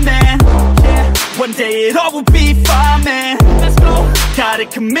time, man. Yeah, one day it all will be fine, man. Let's go. Gotta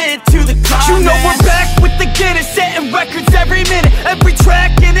commit to the climb, you know, man. We're back with the Guinness, setting records every minute, every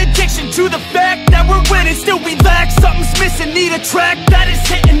track. In addiction to the fact that we're winning, still we lack, something's missing. Need a track that is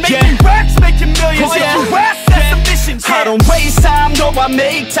hitting, making racks, making millions. Yeah, your ass, that's a mission. I don't waste time, no, I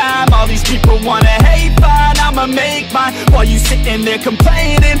make time. All these people wanna hate, fine, I'ma make mine. While you sitting there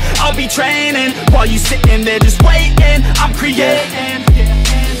complaining, I'll be training. While you sitting there just waiting, I'm creating.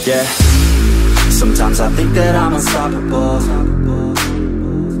 Yeah, sometimes I think that I'm unstoppable.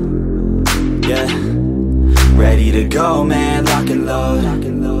 Yeah, ready to go, man, lock and load.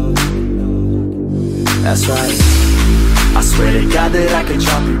 That's right, I swear to God that I could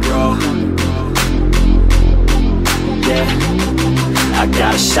drop you, bro. Yeah, I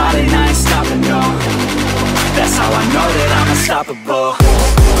got a shot and I ain't stopping, no. That's how I know that I'm unstoppable.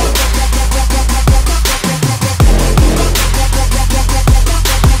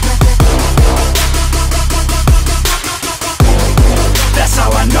 That's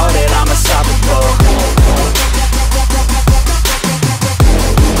how I know that I'm unstoppable.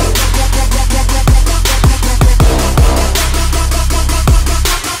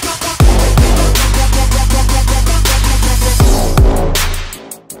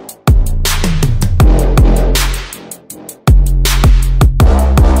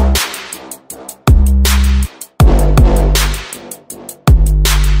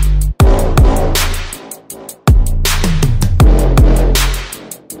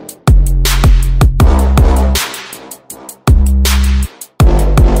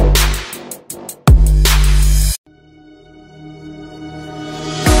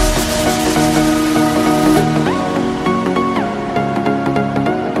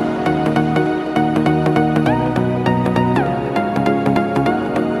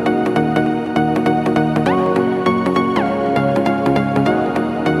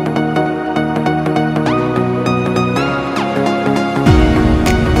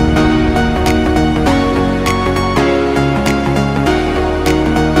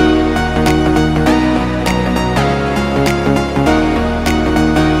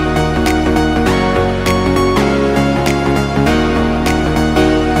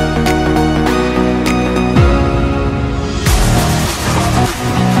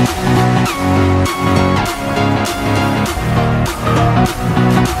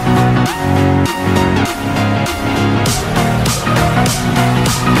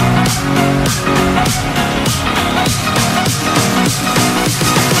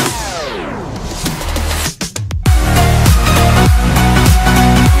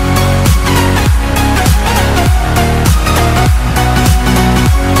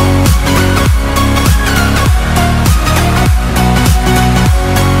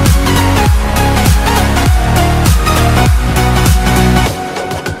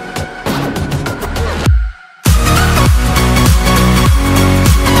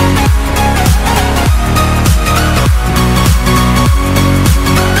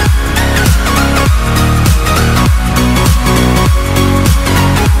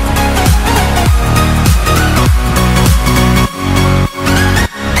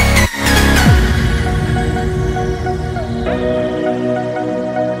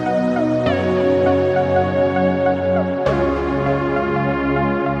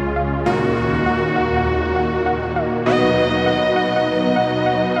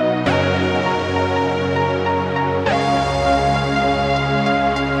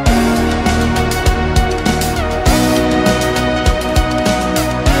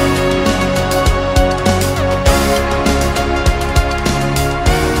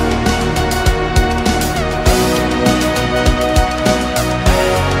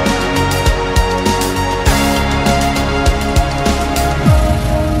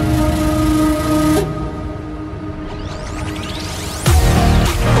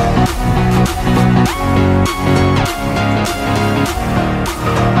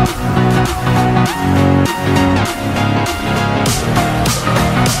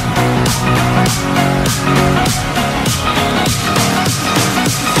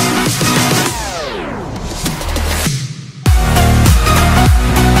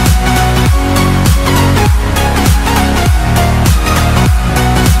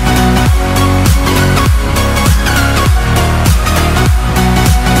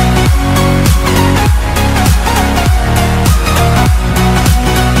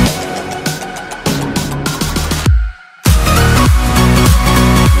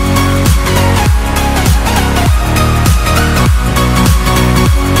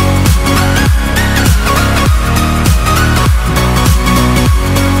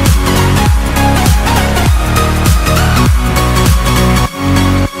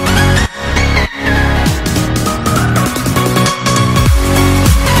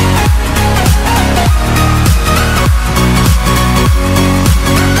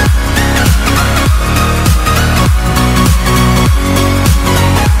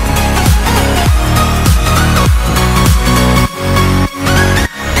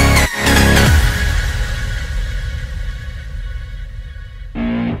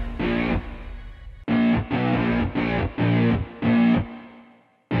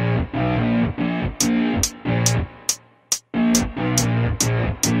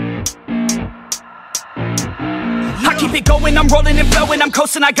 get going, I'm rolling and flowing, I'm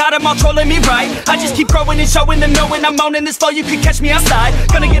coasting, I got them all trolling me right. I just keep growing and showing them, knowing I'm owning this flow, you can catch me outside.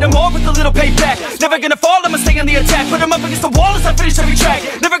 Gonna get them all with a little payback. Never gonna fall, I'ma stay on the attack. Put them up against the wall as I finish every track.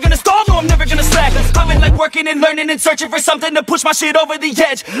 Never gonna stall, no, I'm never gonna slack. I've been like working and learning and searching for something to push my shit over the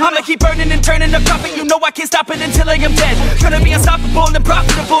edge. I'ma keep burning and turning the profit, you know I can't stop it until I am dead. Gonna be unstoppable and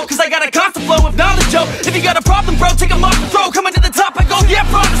profitable, cause I got a constant flow of knowledge, yo. If you got a problem, bro, take 'em off the throw. Coming to the top, I go, yeah,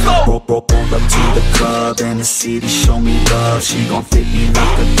 promise, slow. Roll up to the club and the city show me love. She gon' fit me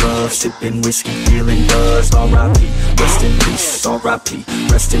like a glove. Sipping whiskey, feeling buzzed. R.I.P. Rest in peace. R.I.P.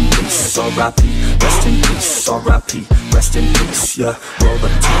 Rest in peace. R.I.P. Rest in peace. R.I.P. Rest in peace. Yeah. Roll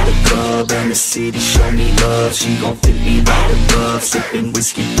up to the club and the city show me love. She gon' fit me like a glove. Sipping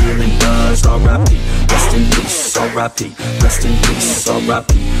whiskey, feeling buzzed. R.I.P. Rest in peace. R.I.P. Rest in peace.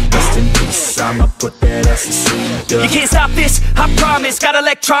 R.I.P. Rest in peace. I'ma put that ass to sleep. Yeah. You can't stop this, I promise. Got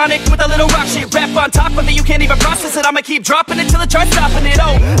electronic with a little rock shit. Rap on top of it, you can't even process it. I'ma keep dropping it till the chart's stopping it.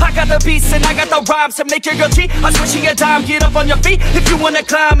 Oh, I got the beats and I got the rhymes to make your girl cheat. I'm switching a dime, get up on your feet. If you wanna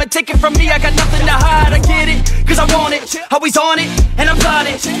climb and take it from me, I got nothing to hide. I get it, cause I want it, always on it, and I'm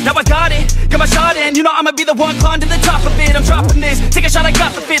plotting. Now I got it, got my shot in. You know I'ma be the one climb to the top of it. I'm dropping this, take a shot, I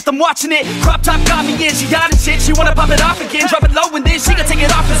got the fifth. I'm watching it, crop top got me in. She got it shit, she wanna pop it off again. Drop it low and then she gon' take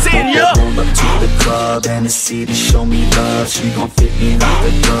it off and sin, yeah. Roll up to the club and the city show me love. She gon' fit me like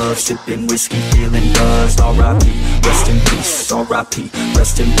a glove. Sipping whiskey, feeling buzzed. R.I.P. Rest in peace. R.I.P.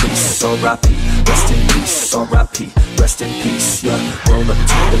 Rest in peace. R.I.P. Rest in peace. R.I.P. Rest in peace. Yeah. Roll up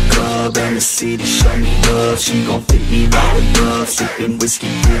to the club and the city show me love. She gon' fit me like a glove. Sipping whiskey,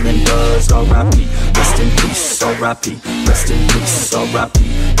 feeling buzzed. R.I.P. Rest in peace. R.I.P. Rest in peace. R.I.P.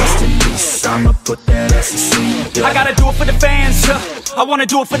 Rest in peace. I'ma put that ass to sleep. Yeah. I gotta do it for the fans, yeah. I wanna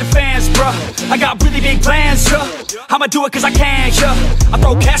do it for the fans, bruh. I got really big plans, yeah. I'ma do it cause I can, yeah. I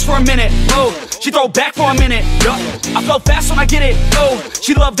throw cash for a minute, oh. She throw back for a minute, yeah. I flow fast when I get it, oh.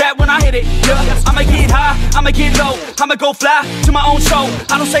 She love that when I hit it, yeah. I'ma get high, I'ma get low. I'ma go fly to my own show.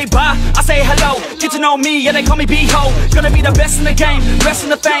 I don't say bye, I say hello. Get to know me, yeah, they call me B-Ho. Gonna be the best in the game, rest in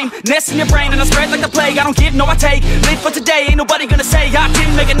the fame. Nest in your brain and I spread like the plague. I don't give, no I take. Live for today, ain't nobody gonna say I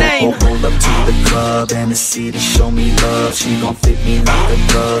didn't make a name. Roll up to the club and the city show me love. She gon' fit me like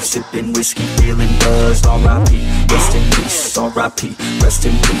a glove. Sipping whiskey, feeling buzzed. R.I.P. Rest in peace. R.I.P. Rest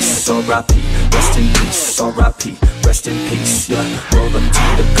in peace. R.I.P. Rest in peace. R.I.P. Rest in peace. Yeah. Roll up to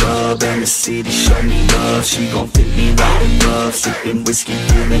the club and the city show me love. She gon' fit me like a glove. Sipping whiskey,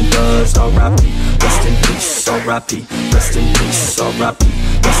 feeling buzzed. R.I.P. Rest in peace. R.I.P. Rest in peace. R.I.P.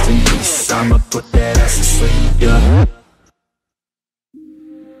 Rest in peace. I'ma put that ass to sleep. Yeah.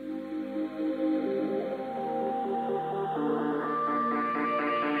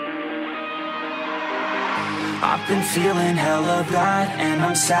 I've been feeling hella bad and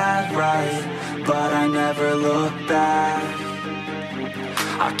I'm sad, right? But I never look back.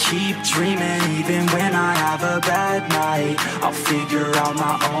 I keep dreaming even when I have a bad night. I'll figure out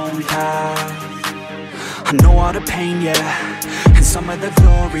my own path. I know all the pain, yeah, and some of the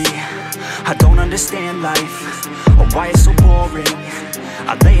glory. I don't understand life, or why it's so boring.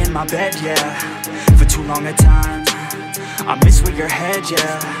 I lay in my bed, yeah, for too long at times. I miss where your head,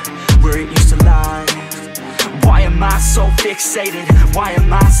 yeah, where it used to lie. Why am I so fixated? Why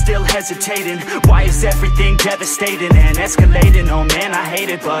am I still hesitating? Why is everything devastating and escalating? Oh man, I hate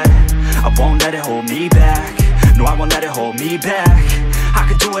it, but I won't let it hold me back. No, I won't let it hold me back. I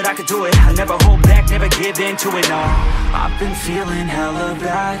could do it, I could do it. I never hold back, never give in to it, no. I've been feeling hella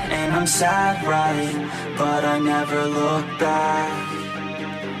bad and I'm sad, right? But I never look back.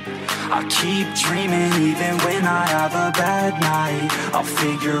 I keep dreaming even when I have a bad night. I'll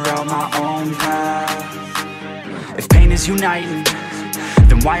figure out my own path. If pain is uniting,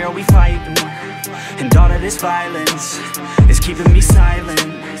 then why are we fighting? And all of this violence is keeping me silent.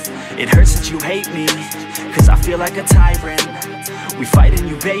 It hurts that you hate me, cause I feel like a tyrant. We fight and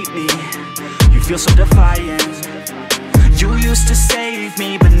you bait me, you feel so defiant. You used to save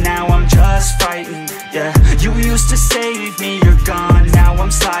me, but now I'm just frightened. Yeah, you used to save me, you're gone, now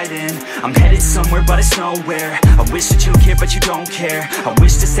I'm sliding. I'm headed somewhere, but it's nowhere. I wish that you cared, but you don't care. I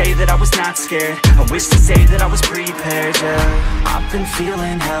wish to say that I was not scared. I wish to say that I was prepared, yeah. I've been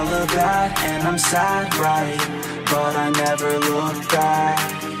feeling hella bad, and I'm sad, right? But I never look back.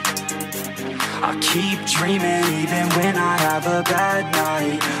 I keep dreaming even when I have a bad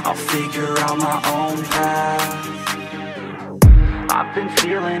night. I'll figure out my own path. I've been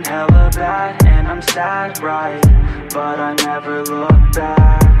feeling hella bad and I'm sad, right? But I never look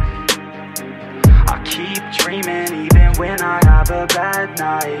back. I keep dreaming even when I have a bad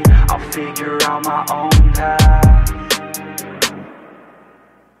night. I'll figure out my own path.